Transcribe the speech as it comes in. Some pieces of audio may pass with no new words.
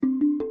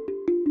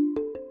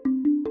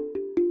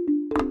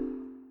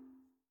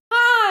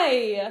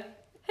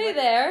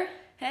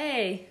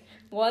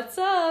What's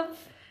up?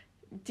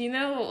 Do you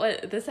know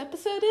what this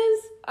episode is?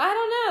 I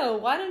don't know.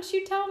 Why don't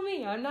you tell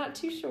me? I'm not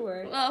too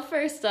sure. Well,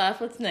 first off,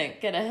 let's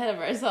not get ahead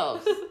of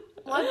ourselves.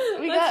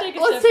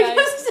 Let's take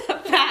a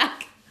step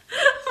back.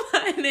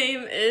 My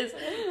name is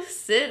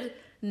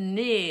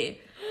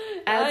Sydney,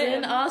 as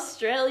in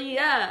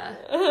Australia.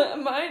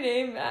 My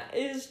name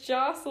is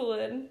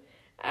Jocelyn,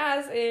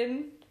 as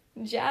in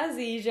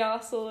Jazzy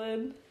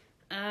Jocelyn.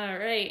 All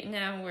right,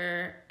 now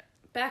we're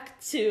back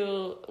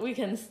to, we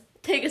can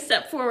take a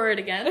step forward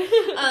again,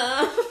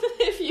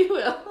 if you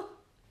will.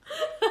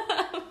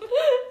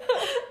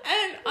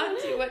 And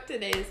on to what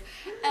today's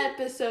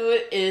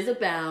episode is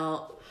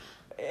about.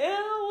 Yeah,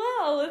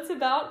 well, it's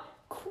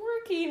about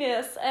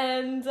quirkiness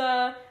and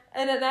an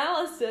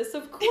analysis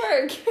of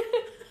quirk.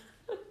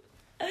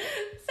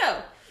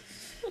 So,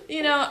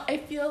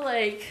 I feel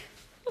like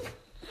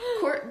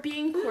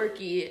being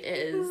quirky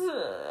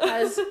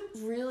has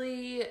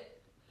really,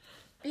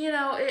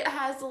 it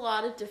has a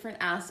lot of different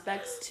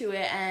aspects to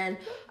it, and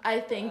I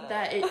think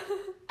that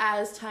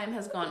as time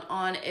has gone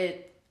on,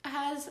 it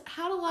has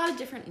had a lot of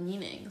different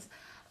meanings.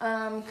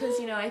 Because,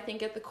 I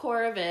think at the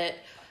core of it,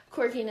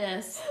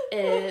 quirkiness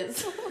is,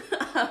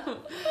 stop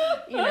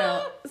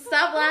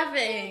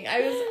laughing. I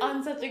was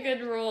on such a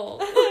good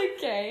roll.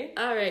 Okay.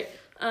 All right.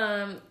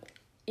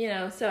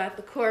 So at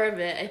the core of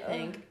it, I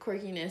think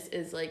quirkiness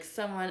is like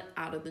someone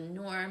out of the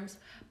norms,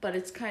 but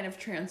it's kind of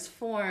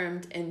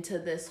transformed into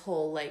this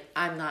whole, like,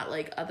 I'm not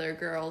like other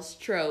girls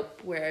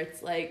trope where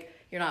it's like,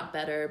 you're not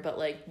better, but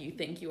like you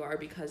think you are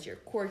because you're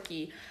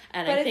quirky.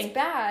 And but I think it's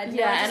bad.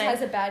 Yeah, it just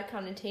has a bad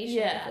connotation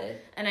with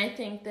it. And I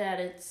think that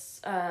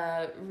it's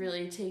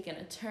really taken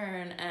a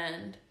turn,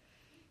 and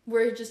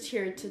we're just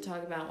here to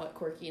talk about what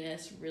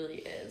quirkiness really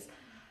is.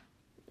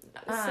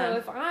 So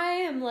if I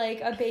am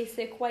like a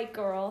basic white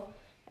girl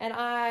and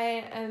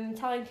I am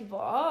telling people,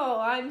 oh,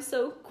 I'm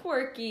so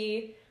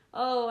quirky,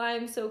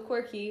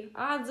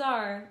 odds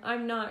are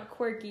I'm not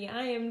quirky.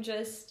 I am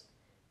just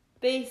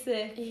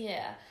basic.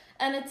 Yeah.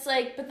 And it's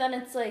like, but then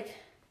it's like,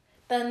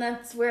 then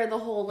that's where the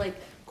whole like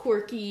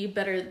quirky,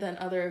 better than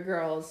other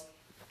girls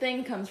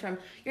thing comes from.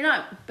 You're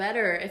not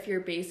better if you're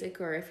basic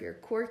or if you're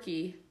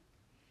quirky,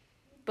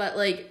 but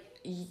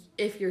like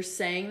if you're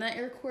saying that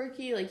you're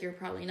quirky, like you're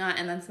probably not,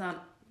 and that's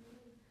not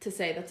to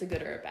say that's a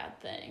good or a bad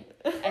thing,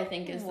 I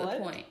think is the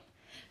point.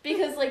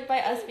 Because like by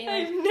us being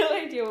like, I have no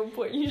idea what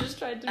point you just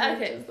tried to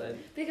make just then.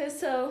 Because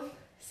so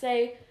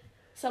say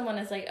someone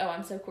is like, oh,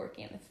 I'm so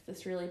quirky, and it's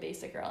this really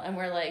basic girl, and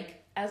we're like,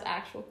 as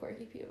actual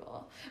quirky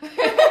people,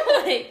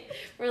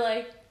 we're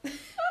like,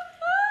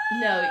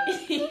 no,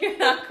 you're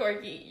not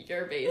quirky,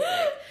 you're basic.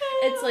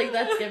 It's like,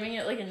 that's giving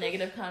it like a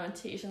negative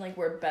connotation, like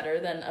we're better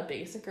than a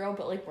basic girl,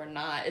 but like we're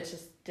not, it's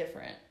just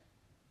different.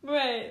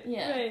 Right,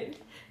 yeah. Right.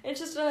 It's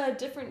just a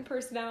different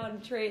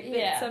personality trait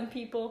that some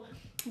people,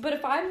 but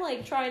if I'm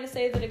like trying to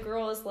say that a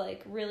girl is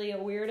like really a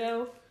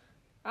weirdo,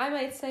 I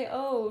might say,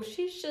 oh,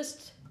 she's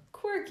just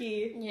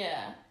quirky.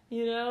 Yeah.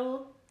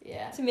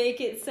 Yeah. To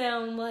make it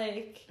sound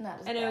like an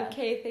bad.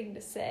 okay thing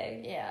to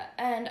say. Yeah.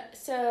 And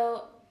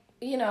so,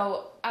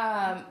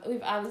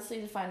 we've obviously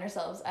defined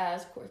ourselves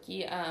as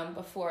quirky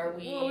before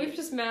we... Well, we've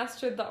just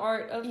mastered the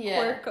art of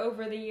quirk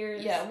over the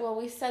years. Yeah, well,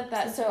 we said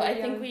that, so I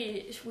think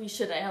we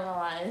should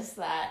analyze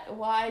that.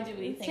 Why do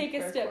we think take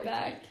a step quirky?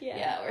 back.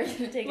 Yeah, we're going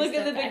to take Look a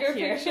step at the back bigger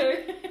here.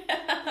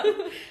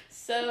 picture.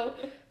 So,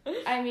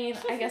 I mean,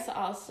 I guess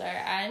I'll start.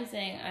 I'm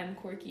saying I'm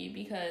quirky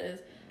because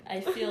I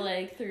feel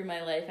like through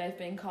my life I've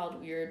been called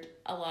weird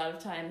a lot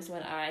of times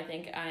when I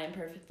think I am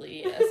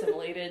perfectly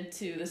assimilated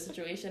to the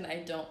situation.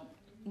 I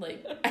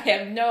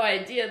have no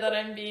idea that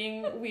I'm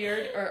being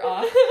weird or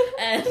off,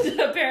 and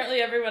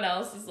apparently everyone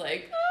else is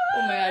like,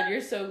 oh my god,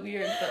 you're so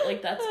weird, but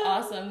like that's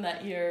awesome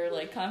that you're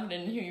like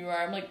confident in who you are.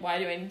 I'm like, why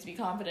do I need to be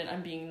confident?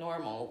 I'm being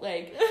normal.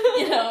 Like,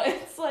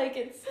 it's like,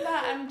 it's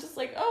not, I'm just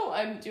like, oh,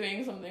 I'm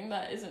doing something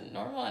that isn't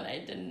normal and I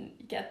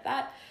didn't get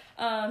that.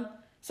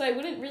 So I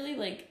wouldn't really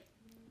like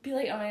be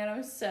like, oh my god,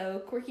 I'm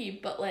so quirky,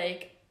 but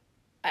like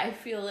I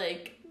feel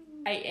like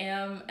I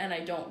am, and I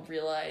don't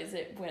realize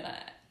it when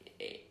I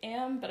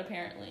am, but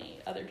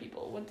apparently other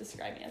people would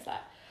describe me as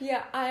that.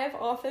 Yeah, I have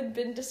often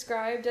been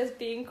described as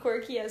being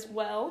quirky as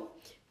well,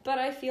 but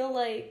I feel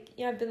like,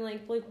 I've been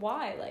like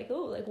why? Like,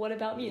 oh, like what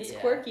about me is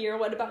quirky, or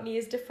what about me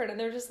is different? And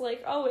they're just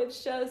like, oh,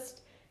 it's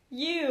just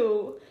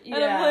you.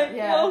 And I'm like,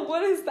 well,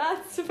 what is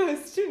that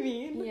supposed to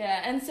mean?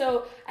 Yeah, and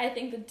so I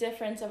think the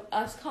difference of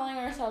us calling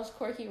ourselves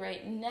quirky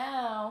right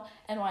now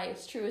and why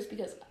it's true is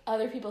because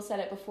other people said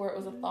it before it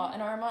was a thought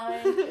in our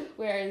mind,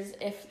 whereas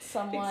if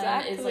someone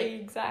is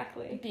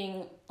like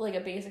being like a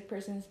basic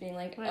person is being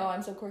like, oh,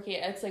 I'm so quirky,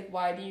 it's like,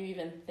 why do you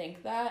even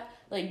think that?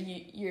 Like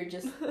you're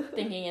just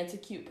thinking it's a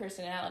cute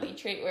personality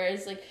trait,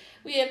 whereas like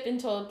we have been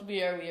told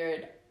we are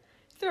weird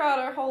throughout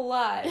our whole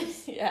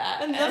lives. Yeah.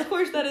 And of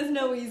course that is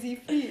no easy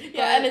feat.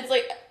 Yeah, and it's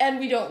like, and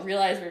we don't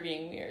realize we're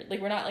being weird.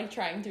 Like, we're not like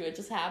trying to, it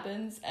just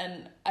happens,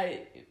 and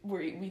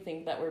we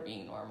think that we're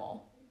being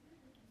normal.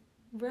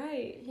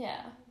 Right.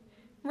 Yeah.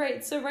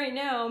 Right, so right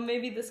now,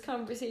 maybe this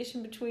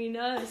conversation between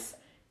us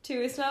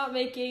too. It's not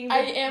making the I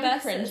am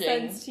best cringing.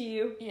 sense to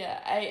you. Yeah,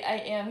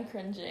 I am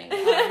cringing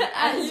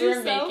as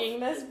we're making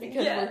this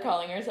because we're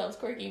calling ourselves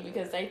quirky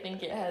because I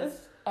think it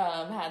has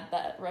had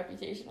that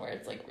reputation where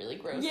it's like really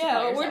gross.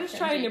 Yeah, we're just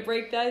trying to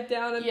break that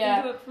down and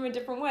think of it from a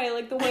different way.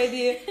 Like the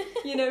way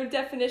the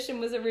definition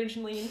was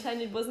originally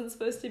intended wasn't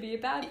supposed to be a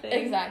bad thing.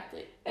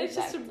 Exactly. It's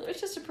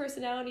just a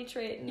personality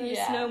trait, and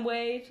there's no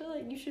way to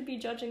like you should be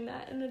judging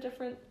that in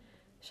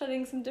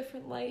shedding some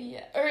different light.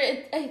 Yeah, or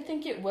I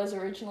think it was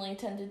originally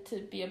intended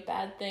to be a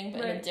bad thing,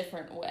 but in a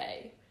different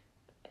way.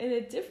 In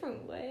a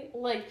different way?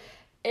 Like,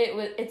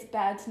 it's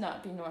bad to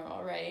not be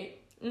normal, right?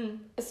 Mm.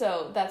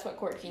 So that's what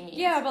quirky means.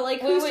 Yeah, but like,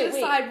 who's to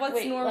decide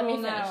what's normal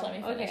now? Let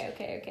me finish.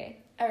 Okay.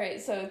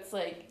 Alright, so it's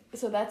like,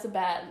 so that's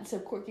so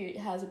quirky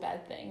has a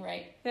bad thing,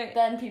 right?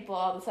 Then people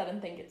all of a sudden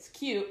think it's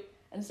cute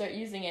and start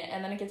using it,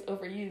 and then it gets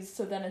overused,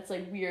 so then it's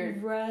like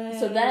weird. Right.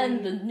 So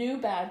then the new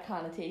bad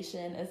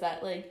connotation is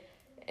that like,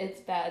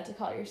 it's bad to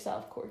call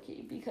yourself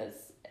quirky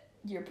because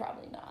you're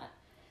probably not.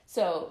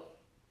 So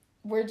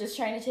we're just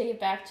trying to take it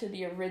back to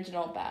the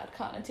original bad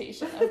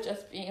connotation of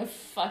just being a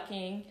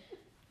fucking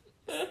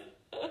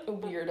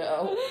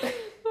weirdo.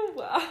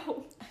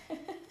 Wow.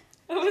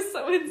 That was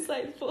so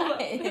insightful.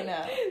 I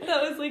know.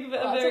 That was like a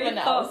very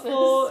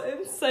thoughtful,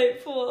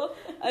 insightful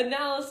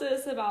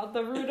analysis about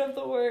the root of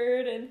the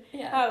word and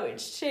how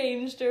it's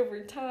changed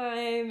over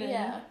time.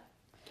 And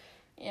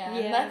Yeah,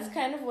 and that's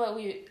kind of what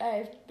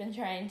I've been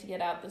trying to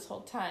get out this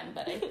whole time,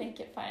 but I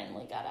think it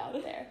finally got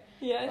out there.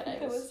 Yeah, I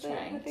think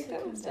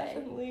that was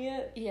definitely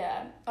it.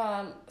 Yeah.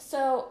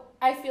 So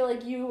I feel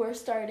like you were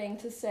starting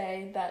to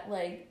say that,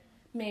 like,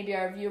 maybe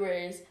our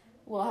viewers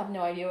will have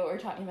no idea what we're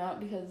talking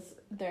about because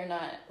they're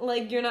not...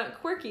 Like, you're not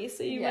quirky,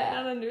 so you might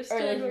not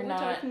understand like what we're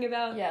talking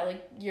about. Yeah,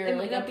 like, you're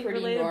like a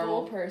pretty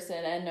normal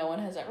person and no one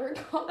has ever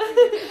called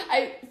you.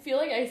 I feel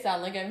like I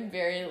sound like I'm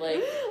very,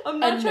 like, I'm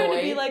not annoyed. trying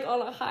to be, like,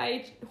 on a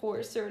high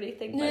horse or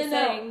anything by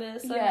saying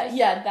this.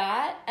 Yeah,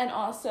 that, and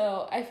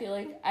also, I feel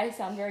like I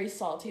sound very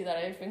salty that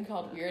I've been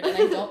called weird, and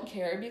I don't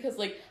care because,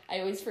 like, I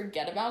always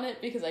forget about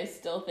it because I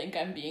still think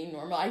I'm being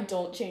normal. I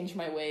don't change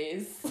my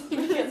ways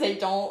because I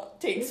don't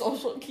take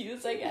social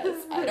cues, I guess.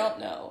 I don't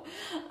know.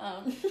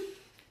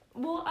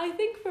 Well, I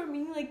think for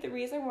me, like, the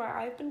reason why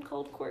I've been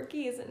called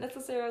quirky isn't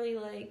necessarily,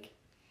 like,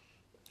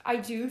 I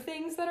do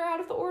things that are out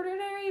of the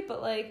ordinary,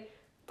 but, like,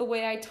 the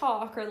way I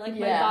talk or, like,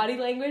 my body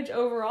language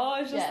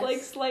overall is just, like,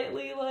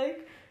 slightly,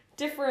 like,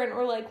 different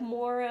or, like,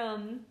 more,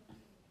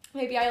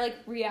 maybe I, like,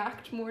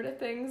 react more to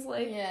things,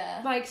 like,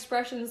 my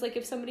expressions, like,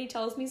 if somebody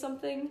tells me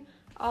something,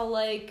 I'll,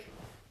 like,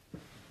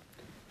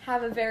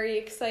 have a very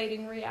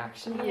exciting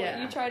reaction to what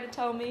you try to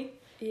tell me.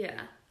 Yeah.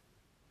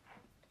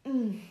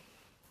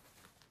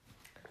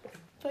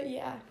 But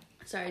yeah.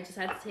 Sorry, I just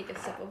had to take a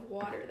sip of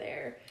water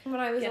there. When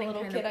I was a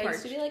little kid, I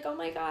used to be like, oh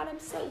my god, I'm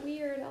so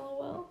weird,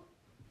 lol.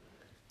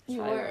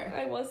 You were.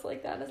 I was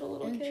like that as a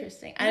little kid.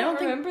 Interesting. I don't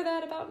remember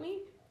that about me?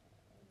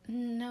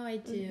 No, I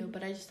do,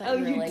 but I just thought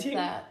you were like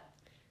that.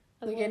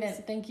 Like, I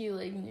didn't think you,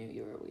 like, knew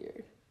you were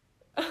weird.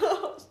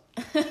 Oh.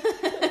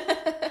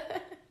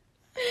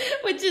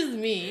 Which is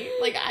me.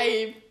 Like,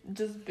 I've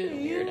just been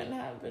weird and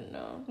haven't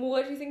known. Well,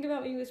 what do you think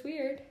about me was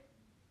weird?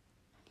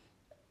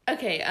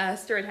 Okay,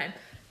 story time.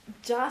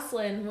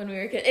 Jocelyn, when we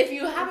were kids, if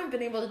you haven't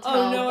been able to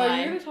tell are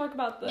you going to talk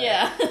about that?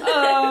 Yeah.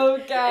 Oh,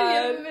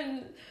 God. If you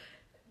haven't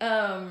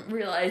been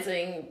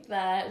realizing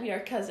that we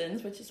are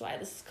cousins, which is why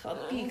this is called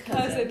the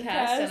Cousin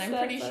Cast, and I'm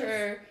pretty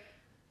sure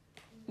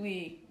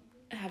we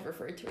have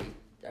referred to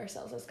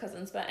ourselves as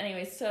cousins, but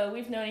anyway, so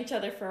we've known each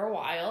other for a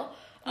while.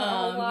 We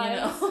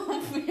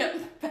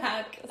have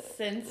back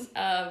since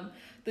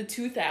the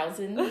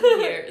 2000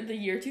 the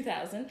year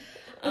 2000.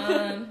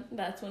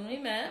 That's when we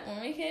met, when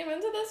we came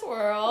into this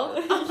world.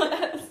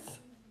 Yes.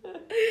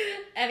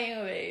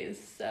 Anyways,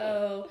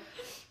 so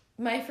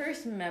my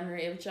first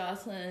memory of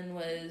Jocelyn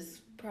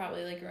was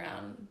probably like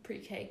around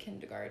pre-K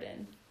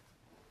kindergarten.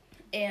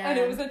 And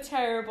it was a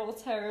terrible,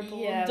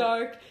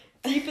 dark,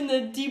 deep in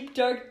the deep,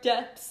 dark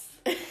depths.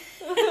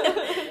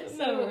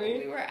 So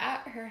we were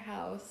at her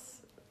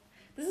house.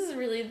 This is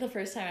really the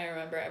first time I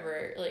remember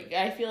ever, like,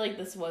 I feel like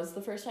this was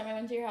the first time I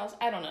went to your house.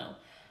 I don't know.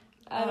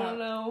 I don't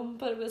know,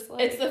 but it was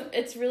like...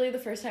 It's really the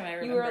first time I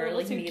remember, you were a little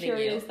like, too meeting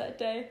curious you. that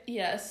day.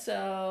 Yeah,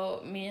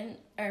 so me and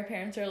our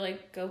parents are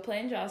like, go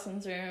play in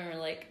Jocelyn's room, and we're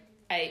like,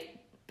 I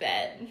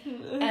bet.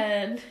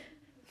 And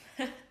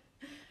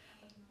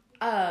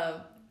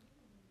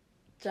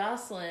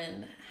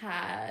Jocelyn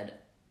had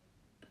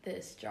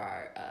this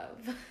jar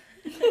of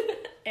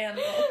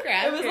animal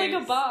crackers. It was like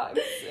a box.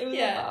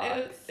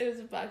 It was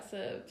a box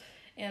of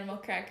animal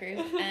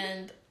crackers,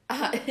 and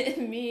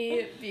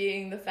me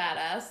being the fat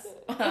ass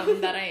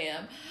that I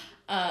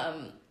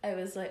am, I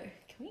was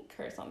like, can we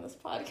curse on this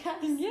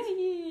podcast?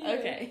 Yeah.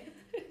 Okay.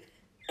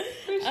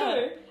 For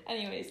sure.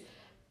 Anyways,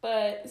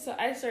 but so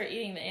I start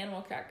eating the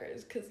animal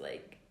crackers because,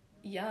 like,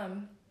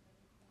 yum.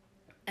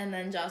 And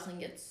then Jocelyn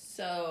gets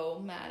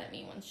so mad at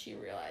me when she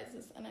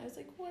realizes, and I was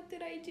like, what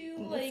did I do?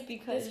 Like,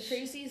 because this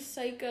crazy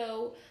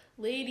psycho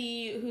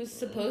lady who's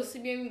supposed to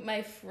be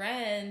my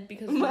friend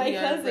because we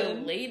are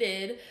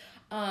related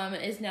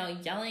is now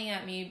yelling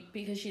at me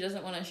because she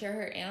doesn't want to share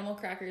her animal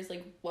crackers.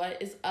 Like,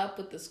 what is up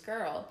with this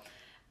girl?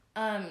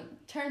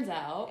 Turns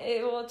out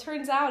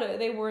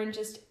they weren't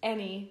just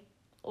any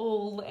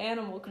old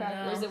animal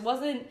crackers. No. It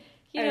wasn't,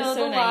 I was the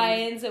so naive.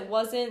 lions, it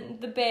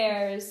wasn't the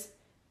bears,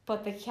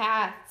 but the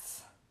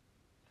cats.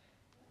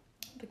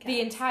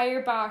 The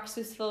entire box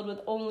was filled with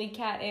only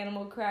cat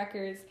animal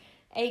crackers,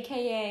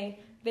 aka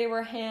they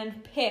were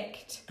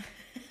hand-picked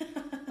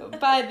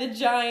by the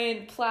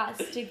giant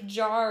plastic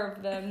jar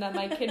of them that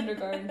my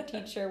kindergarten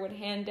teacher would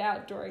hand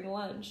out during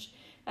lunch.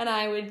 And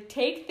I would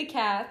take the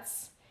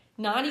cats,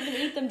 not even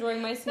eat them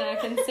during my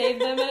snack, and save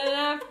them in a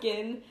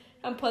napkin,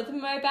 and put them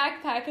in my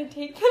backpack and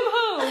take them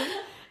home,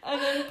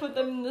 and then put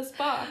them in this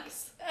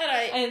box. And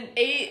I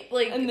ate,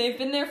 like... And they've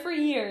been there for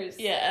years.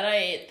 Yeah, and I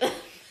ate them.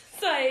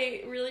 So I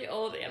ate really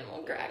old animal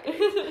crackers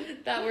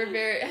that were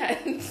had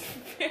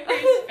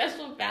very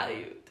special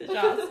value to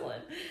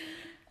Jocelyn.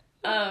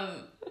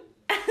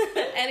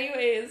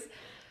 Anyways...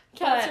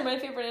 Cats are my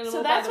favorite animal.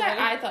 So that's why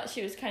I thought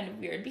she was kind of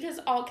weird, because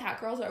all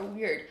cat girls are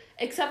weird,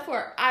 except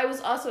for I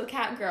was also a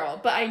cat girl,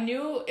 but I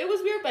knew it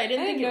was weird, but I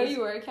didn't think know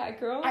you were a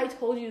cat girl. I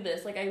told you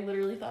this, like, I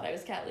literally thought I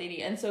was cat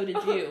lady, and so did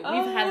you.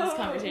 We've had this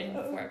conversation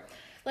before.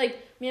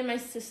 Like, me and my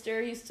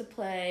sister used to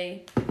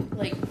play,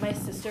 like, my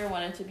sister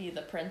wanted to be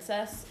the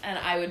princess, and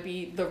I would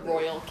be the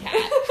royal cat.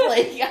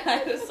 Like,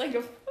 I was like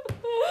a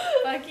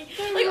fucking,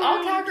 like,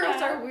 all cat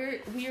girls are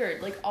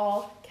weird. Like,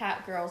 all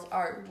cat girls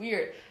are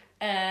weird.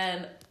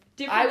 And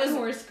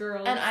horse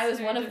girls. And I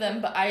was one of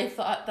them, but I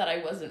thought that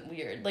I wasn't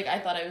weird. Like, I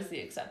thought I was the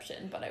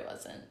exception, but I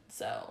wasn't.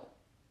 So.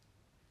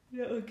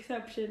 No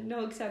exception.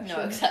 No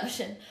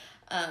exception.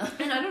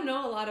 And I don't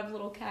know a lot of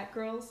little cat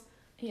girls,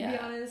 to be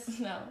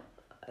honest. No.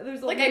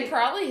 There's like, I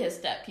probably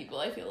hissed at people.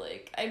 I feel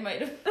like I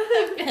might have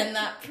been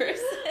that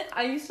person.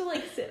 I used to,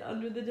 like, sit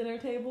under the dinner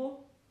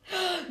table.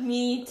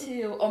 Me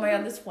too. Oh my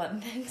god, this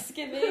one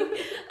Thanksgiving,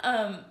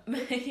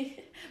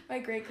 my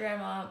great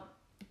grandma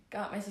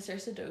got my sister a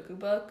Sudoku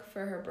book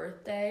for her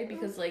birthday,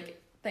 because,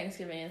 like,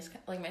 Thanksgiving is,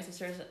 like, my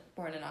sister's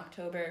born in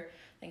October,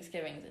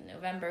 Thanksgiving's in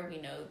November,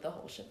 we know the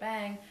whole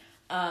shebang,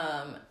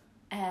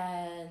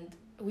 and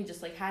we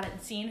just, like,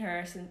 hadn't seen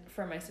her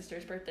for my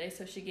sister's birthday,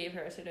 so she gave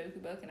her a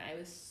Sudoku book, and I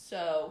was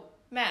so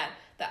mad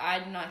that I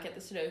did not get the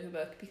Sudoku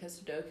book, because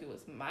Sudoku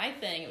was my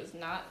thing, it was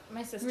not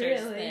my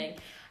sister's thing.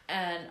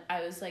 And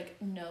I was like,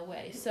 no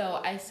way. So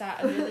I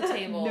sat under the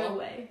table. No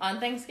way. On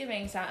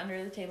Thanksgiving, sat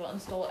under the table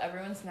and stole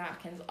everyone's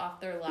napkins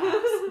off their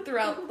laps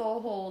throughout the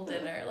whole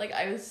dinner. Like,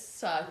 I was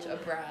such a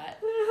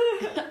brat.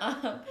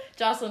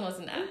 Jocelyn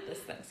wasn't at this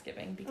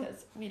Thanksgiving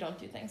because we don't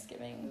do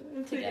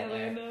Thanksgiving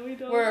together. No, we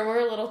don't. We're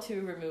a little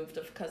too removed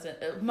of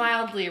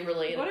mildly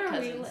related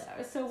cousins.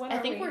 I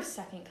think we're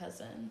second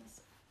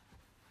cousins.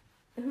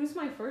 Who's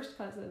my first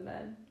cousin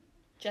then?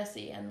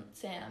 Jesse and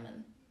Sam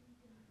and...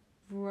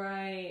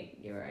 Right,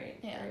 you're right.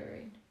 Yeah.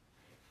 Right.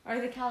 Are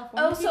the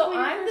California Oh, so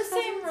I'm the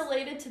cousins? same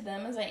related to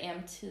them as I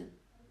am to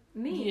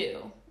me.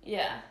 You.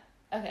 Yeah.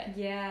 Okay.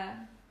 Yeah.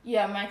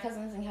 Yeah, my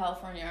cousins in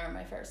California are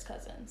my first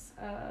cousins.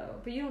 Oh,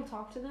 but you don't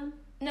talk to them?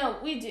 No,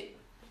 we do.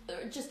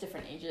 They're just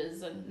different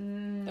ages,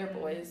 and they're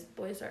boys.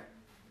 Boys are,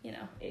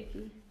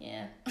 icky.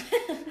 Yeah.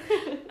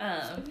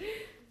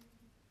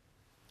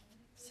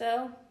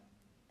 So,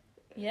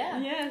 yeah.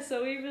 Yeah,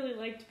 so we really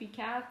like to be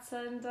cats,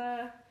 and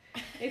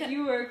if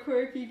you were a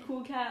quirky,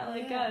 cool cat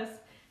like us.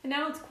 And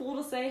now it's cool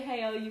to say,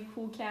 hey, all you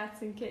cool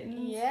cats and kittens.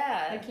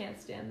 Yeah. I can't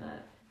stand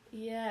that.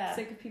 Yeah.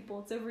 Sick of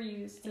people. It's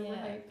overused.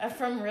 Overhyped.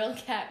 From Real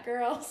Cat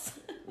Girls.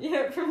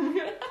 Yeah, from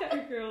Real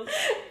Cat Girls.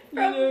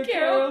 From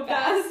Carol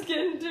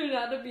Baskin turned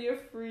out to be a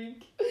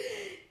freak.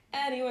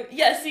 Anyway.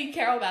 Yeah, see,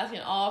 Carol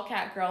Baskin, all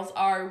cat girls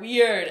are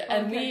weird.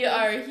 And we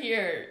are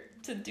here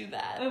to do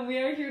that. And we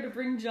are here to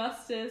bring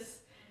justice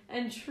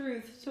and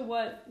truth to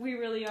what we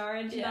really are,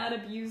 and to not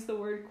abuse the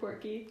word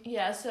quirky.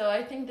 Yeah, so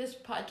I think this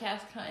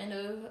podcast kind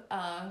of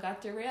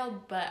got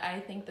derailed, but I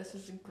think this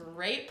is a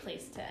great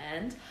place to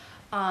end.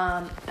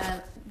 And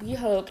we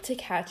hope to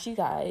catch you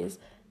guys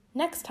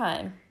next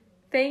time.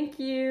 Thank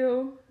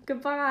you.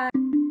 Goodbye.